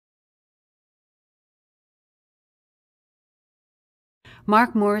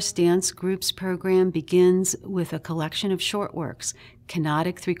Mark Morris Dance Group's program begins with a collection of short works,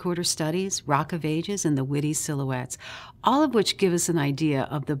 canonic three-quarter studies, Rock of Ages, and the witty silhouettes, all of which give us an idea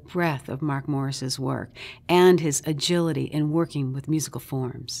of the breadth of Mark Morris's work and his agility in working with musical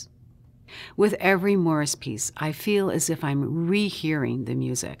forms. With every Morris piece, I feel as if I'm rehearing the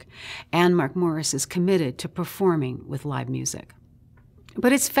music, and Mark Morris is committed to performing with live music.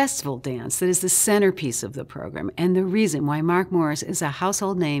 But it's festival dance that is the centerpiece of the program and the reason why Mark Morris is a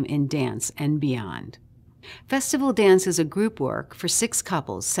household name in dance and beyond. Festival dance is a group work for 6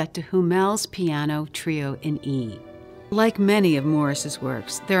 couples set to Hummel's piano trio in E. Like many of Morris's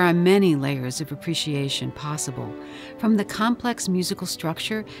works, there are many layers of appreciation possible, from the complex musical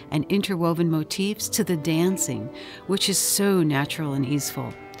structure and interwoven motifs to the dancing, which is so natural and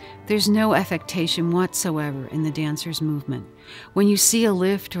easeful. There's no affectation whatsoever in the dancer's movement. When you see a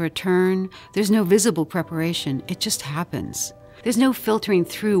lift or a turn, there's no visible preparation, it just happens. There's no filtering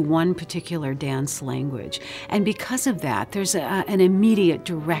through one particular dance language, and because of that, there's an immediate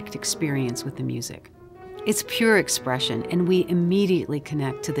direct experience with the music. It's pure expression, and we immediately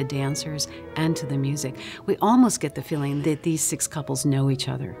connect to the dancers and to the music. We almost get the feeling that these 6 couples know each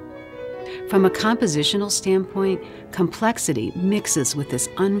other. From a compositional standpoint, complexity mixes with this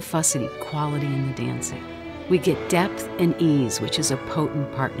unfussy quality in the dancing. We get depth and ease, which is a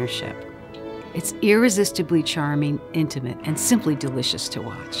potent partnership. It's irresistibly charming, intimate, and simply delicious to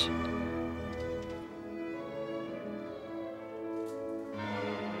watch.